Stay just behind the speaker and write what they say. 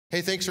Hey,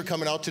 thanks for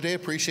coming out today.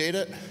 Appreciate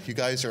it. You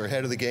guys are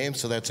ahead of the game,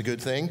 so that's a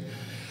good thing.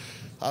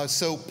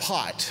 So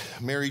pot,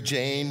 Mary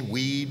Jane,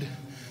 weed,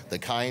 the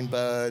kind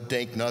bud,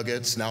 dank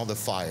nuggets, now the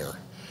fire.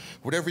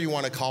 Whatever you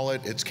want to call it,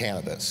 it's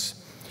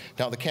cannabis.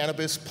 Now the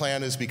cannabis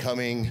plant is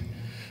becoming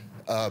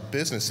a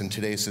business in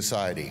today's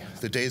society.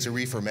 The days of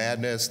reefer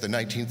madness, the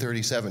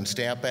 1937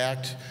 Stamp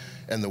Act,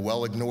 and the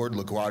well-ignored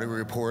LaGuardia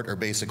Report are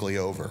basically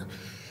over.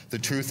 The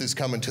truth is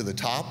coming to the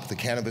top. The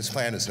cannabis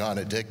plant is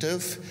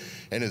non-addictive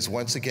and is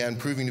once again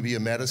proving to be a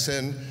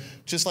medicine,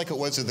 just like it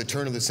was at the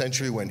turn of the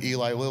century when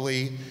Eli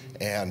Lilly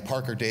and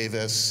Parker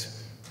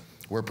Davis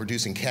were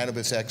producing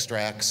cannabis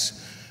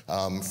extracts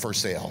for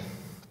sale.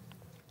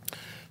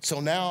 So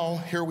now,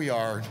 here we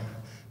are,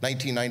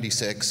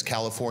 1996,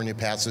 California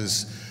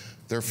passes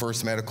their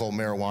first medical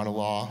marijuana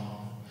law.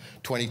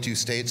 22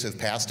 states have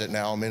passed it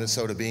now,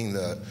 Minnesota being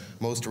the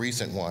most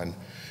recent one.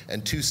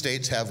 And 2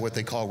 states have what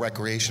they call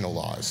recreational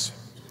laws.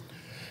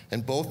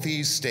 In both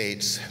these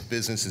states,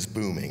 business is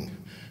booming.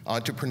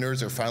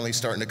 Entrepreneurs are finally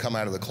starting to come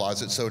out of the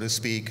closet, so to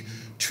speak.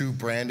 True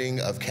branding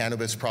of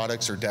cannabis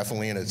products are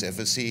definitely in its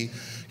infancy.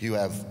 You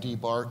have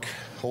D-Bark.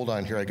 Hold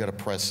on here, I gotta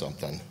press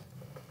something.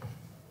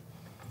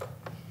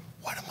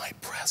 What am I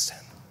pressing?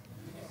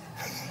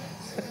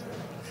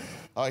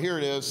 Here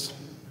it is.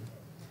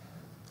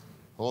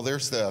 Well,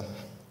 there's the,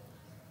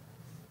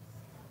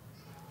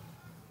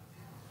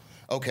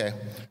 okay.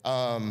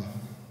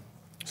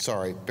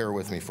 Sorry, bear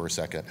with me for a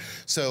second.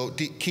 So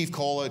Keef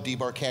Cola,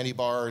 D-Bar Candy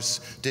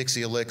Bars,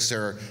 Dixie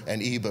Elixir,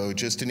 and Ebo,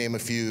 just to name a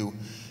few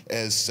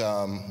as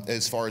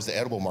far as the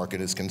edible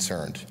market is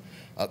concerned.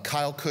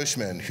 Kyle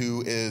Cushman,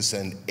 who is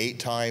an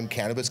 8-time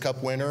Cannabis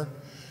Cup winner,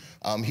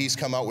 he's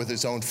come out with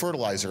his own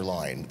fertilizer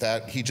line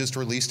that he just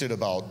released it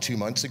about 2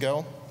 months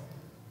ago.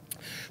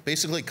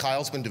 Basically,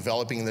 Kyle's been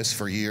developing this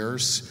for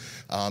years.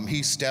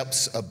 He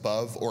steps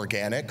above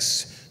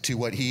organics to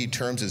what he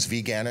terms as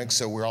veganics.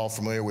 So we're all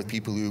familiar with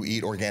people who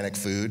eat organic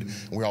food.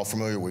 And we're all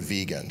familiar with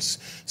vegans.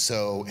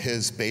 So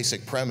his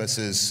basic premise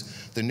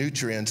is the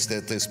nutrients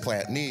that this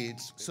plant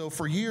needs. So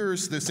for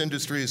years, this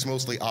industry has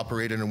mostly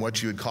operated in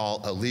what you would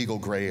call a legal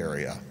gray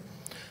area.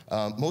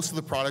 Most of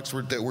the products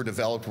that were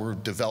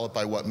developed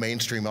by what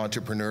mainstream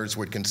entrepreneurs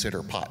would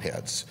consider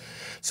potheads.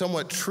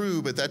 Somewhat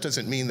true, but that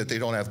doesn't mean that they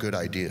don't have good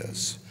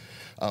ideas.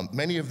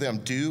 Many of them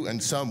do,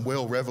 and some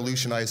will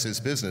revolutionize this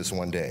business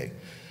one day.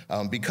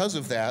 Because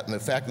of that, and the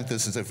fact that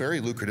this is a very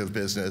lucrative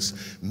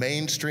business,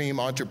 mainstream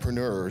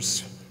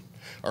entrepreneurs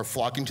are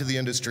flocking to the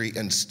industry,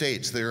 and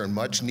states that are in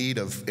much need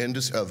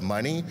of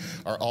money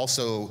are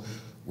also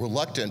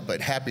reluctant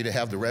but happy to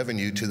have the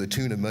revenue to the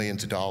tune of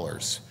millions of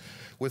dollars.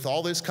 With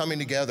all this coming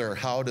together,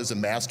 how does a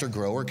master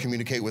grower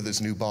communicate with his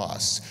new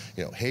boss?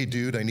 You know, hey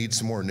dude, I need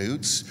some more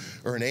newts.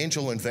 Or an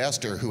angel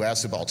investor who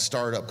asks about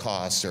startup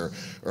costs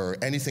or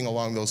anything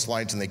along those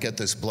lines, and they get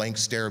this blank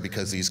stare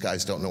because these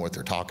guys don't know what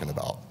they're talking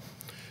about.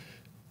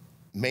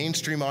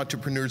 Mainstream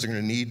entrepreneurs are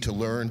going to need to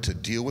learn to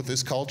deal with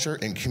this culture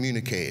and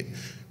communicate.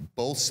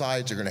 Both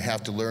sides are going to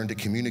have to learn to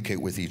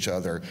communicate with each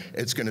other.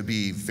 It's going to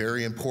be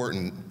very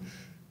important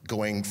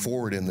going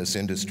forward in this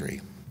industry.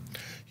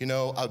 You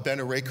know, I've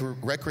been a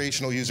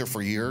recreational user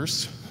for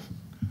years.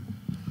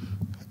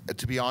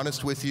 To be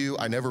honest with you,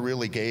 I never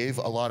really gave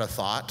a lot of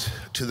thought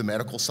to the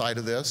medical side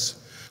of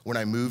this. When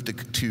I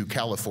moved to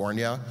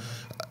California,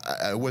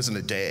 it wasn't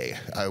a day.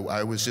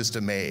 I was just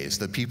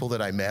amazed. The people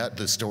that I met,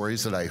 the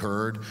stories that I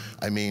heard,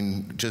 I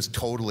mean, just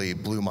totally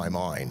blew my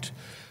mind.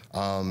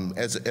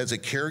 As a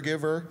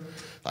caregiver,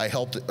 I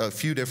helped a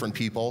few different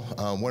people.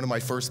 One of my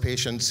first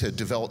patients had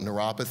developed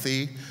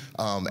neuropathy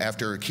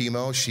after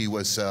chemo.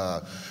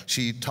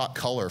 She taught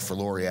color for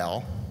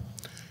L'Oreal.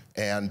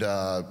 And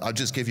I'll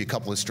just give you a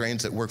couple of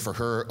strains that work for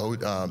her.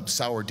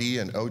 Sour D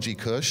and OG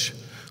Kush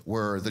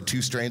were the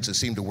 2 strains that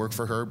seemed to work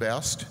for her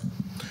best.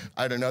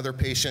 I had another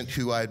patient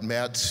who I'd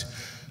met,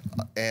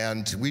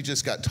 and we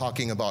just got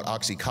talking about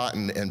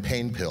OxyContin and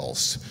pain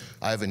pills.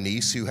 I have a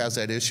niece who has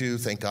that issue.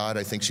 Thank God,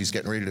 I think she's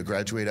getting ready to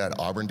graduate out of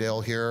Auburndale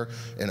here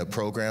in a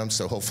program,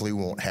 so hopefully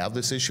we won't have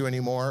this issue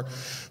anymore.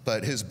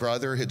 But his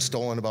brother had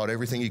stolen about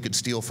everything he could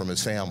steal from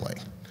his family.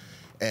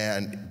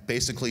 And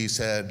basically he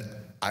said,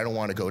 I don't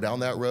want to go down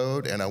that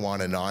road, and I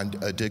want a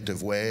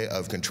non-addictive way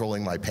of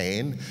controlling my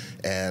pain,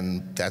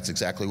 and that's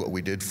exactly what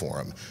we did for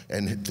him.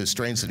 And the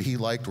strains that he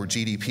liked were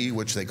GDP,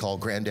 which they call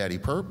Granddaddy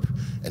Perp,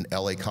 and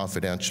LA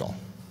Confidential.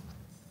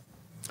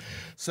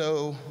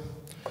 So,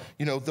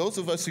 you know, those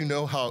of us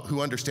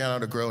who understand how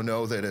to grow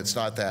know that it's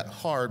not that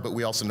hard, but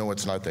we also know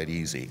it's not that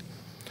easy.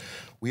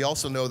 We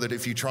also know that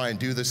if you try and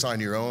do this on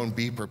your own,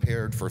 be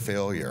prepared for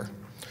failure.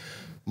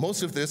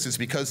 Most of this is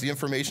because the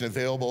information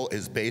available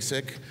is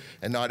basic,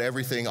 and not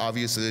everything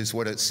obviously is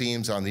what it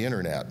seems on the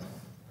internet.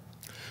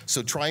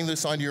 So trying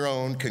this on your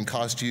own can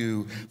cost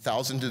you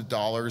thousands of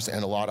dollars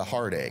and a lot of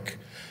heartache.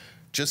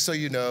 Just so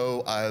you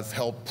know, I've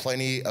helped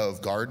plenty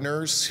of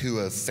gardeners who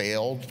have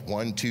failed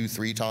 1, 2,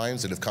 3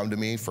 times that have come to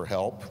me for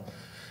help.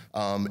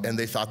 And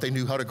they thought they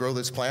knew how to grow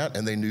this plant,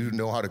 and they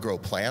know how to grow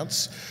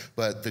plants.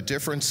 But the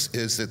difference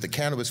is that the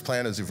cannabis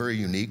plant is a very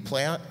unique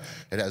plant.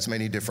 It has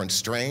many different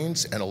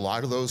strains, and a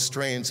lot of those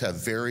strains have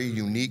very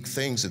unique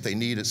things that they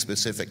need at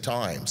specific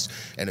times.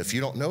 And if you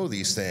don't know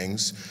these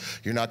things,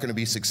 you're not going to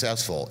be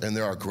successful. And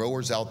there are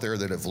growers out there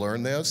that have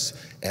learned this,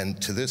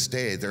 and to this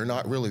day, they're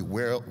not really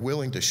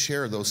willing to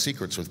share those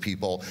secrets with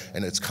people,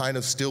 and it's kind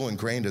of still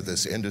ingrained in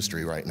this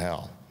industry right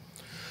now.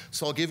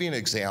 So I'll give you an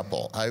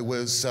example. I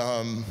was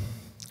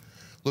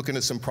looking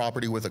at some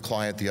property with a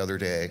client the other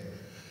day.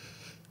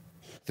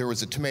 There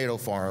was a tomato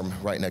farm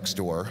right next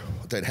door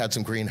that had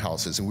some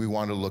greenhouses, and we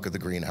wanted to look at the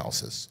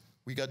greenhouses.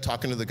 We got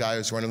talking to the guy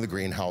who's running the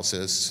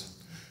greenhouses.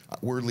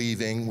 We're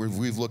leaving,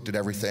 we've looked at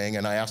everything,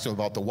 and I asked him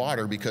about the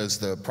water because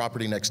the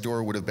property next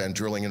door would have been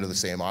drilling into the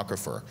same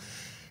aquifer.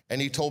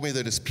 And he told me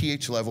that his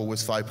pH level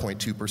was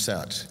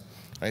 5.2%.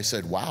 I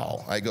said,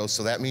 wow. I go,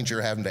 so that means you're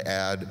having to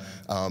add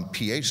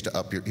pH to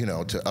up your,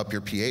 to up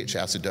your pH,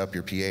 acid to up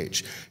your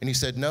pH. And he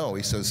said, no.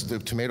 He says, the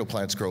tomato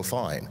plants grow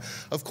fine.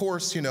 Of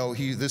course,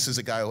 this is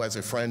a guy who has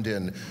a friend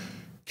in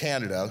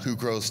Canada who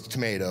grows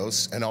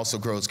tomatoes and also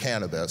grows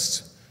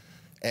cannabis.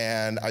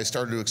 And I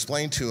started to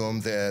explain to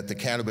him that the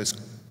cannabis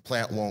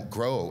plant won't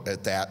grow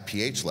at that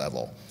pH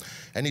level.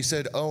 And he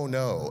said, oh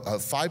no,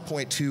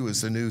 5.2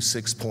 is the new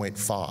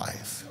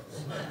 6.5.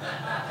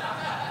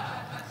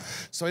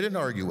 So I didn't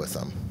argue with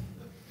them.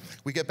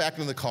 We get back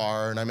into the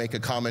car, and I make a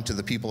comment to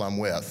the people I'm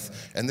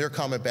with, and their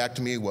comment back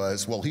to me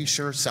was, well, he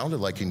sure sounded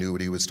like he knew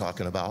what he was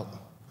talking about.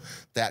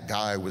 That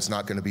guy was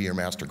not going to be your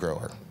master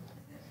grower.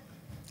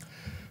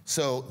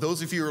 So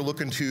those of you who are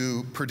looking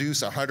to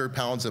produce 100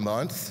 pounds a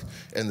month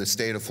in the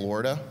state of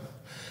Florida,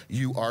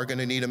 you are going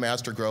to need a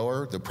master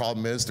grower. The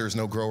problem is there's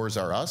no Growers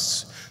R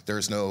Us.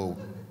 There's no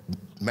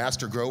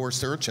master grower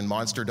search in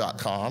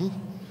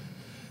monster.com.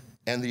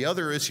 And the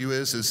other issue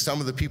is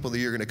some of the people that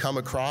you're going to come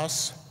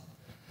across,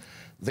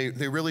 they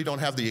really don't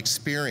have the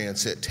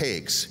experience it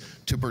takes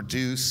to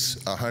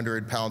produce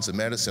 100 pounds of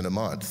medicine a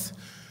month.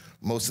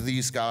 Most of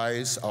these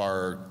guys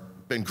are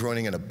been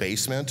growing in a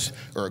basement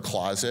or a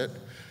closet.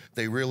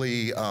 They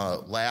really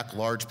lack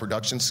large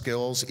production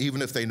skills.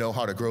 Even if they know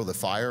how to grow the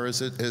fire,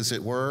 as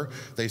it were,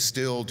 they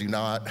still do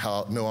not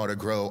know how to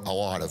grow a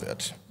lot of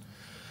it.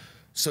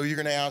 So you're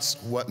going to ask,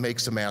 what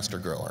makes a master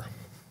grower?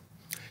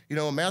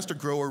 A master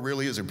grower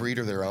really is a breed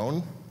of their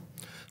own.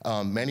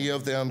 Many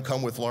of them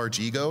come with large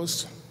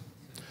egos.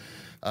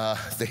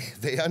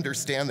 They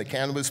understand the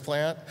cannabis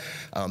plant.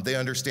 They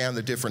understand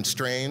the different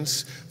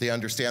strains. They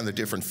understand the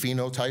different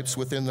phenotypes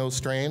within those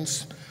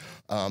strains.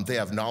 They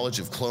have knowledge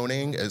of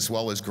cloning as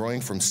well as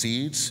growing from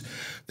seeds.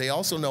 They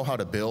also know how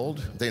to build.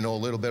 They know a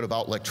little bit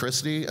about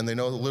electricity, and they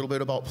know a little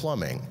bit about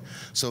plumbing.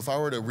 So if I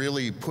were to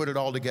really put it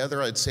all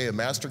together, I'd say a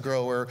master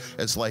grower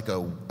is like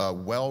a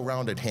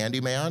well-rounded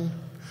handyman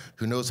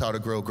who knows how to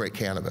grow great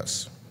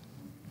cannabis.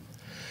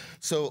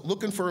 So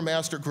looking for a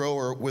master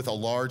grower with a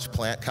large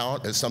plant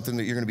count is something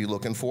that you're going to be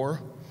looking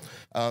for.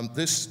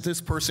 This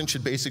person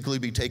should basically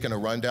be taking a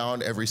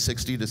rundown every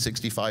 60 to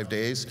 65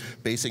 days,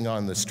 basing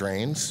on the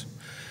strains.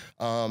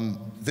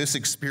 This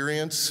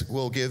experience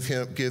will give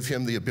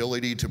him the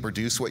ability to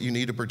produce what you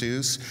need to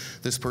produce.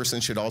 This person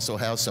should also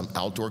have some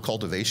outdoor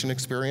cultivation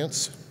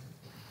experience.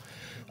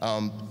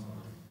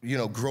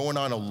 Growing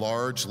on a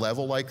large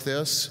level like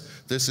this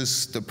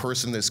is the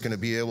person that's going to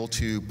be able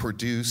to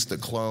produce the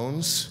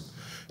clones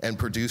and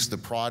produce the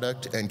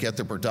product and get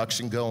the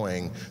production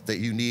going that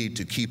you need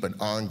to keep an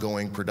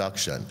ongoing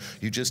production.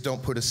 You just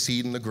don't put a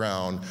seed in the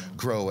ground,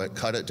 grow it,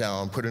 cut it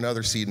down, put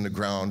another seed in the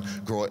ground,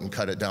 grow it and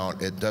cut it down.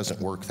 It doesn't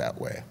work that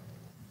way.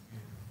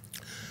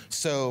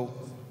 So,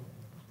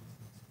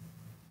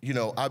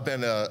 I've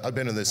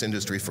been in this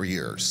industry for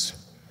years.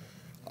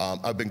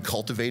 I've been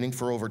cultivating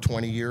for over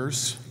 20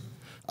 years.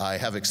 I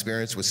have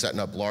experience with setting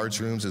up large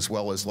rooms as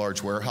well as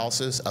large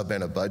warehouses. I've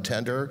been a bud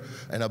tender,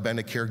 and I've been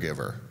a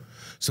caregiver.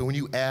 So when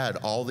you add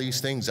all these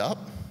things up,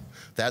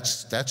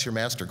 that's your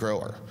master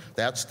grower.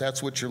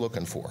 That's what you're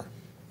looking for.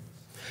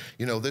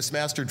 This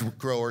master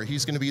grower,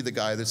 he's going to be the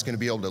guy that's going to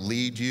be able to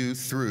lead you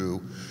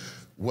through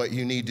what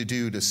you need to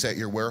do to set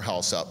your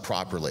warehouse up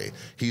properly.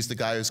 He's the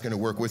guy who's going to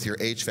work with your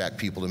HVAC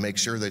people to make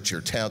sure that your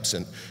temps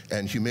and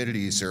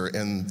humidities are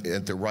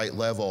at the right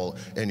level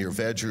in your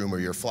veg room or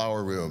your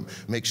flower room.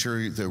 Make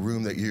sure the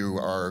room that you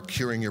are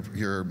curing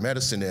your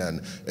medicine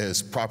in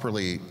is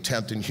properly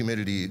temped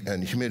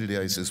and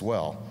humidized as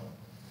well.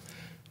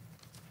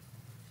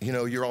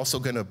 You're also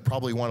going to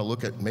probably want to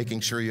look at making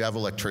sure you have an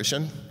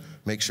electrician,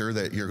 make sure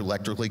that you're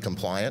electrically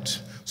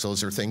compliant. So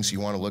those are things you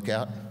want to look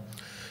at.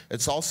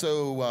 It's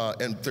also,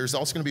 and there's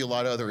also going to be a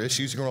lot of other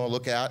issues you're going to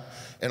look at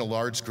in a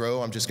large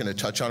grow. I'm just going to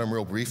touch on them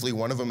real briefly.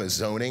 One of them is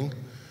zoning.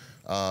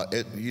 I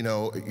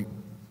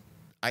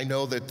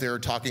know that they're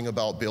talking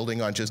about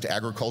building on just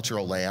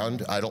agricultural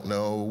land. I don't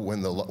know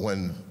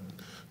when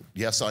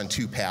yes on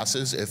 2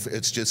 passes if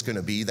it's just going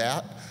to be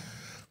that.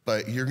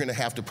 But you're going to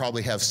have to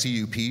probably have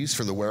CUPs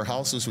for the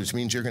warehouses, which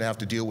means you're going to have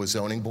to deal with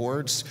zoning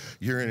boards.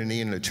 You're going to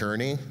need an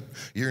attorney.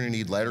 You're going to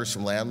need letters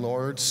from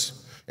landlords.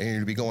 And you're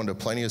going to be going to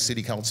plenty of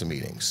city council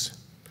meetings.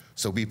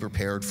 So be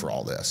prepared for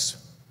all this.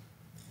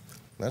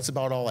 That's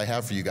about all I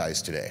have for you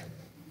guys today.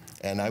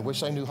 And I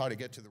wish I knew how to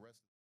get to the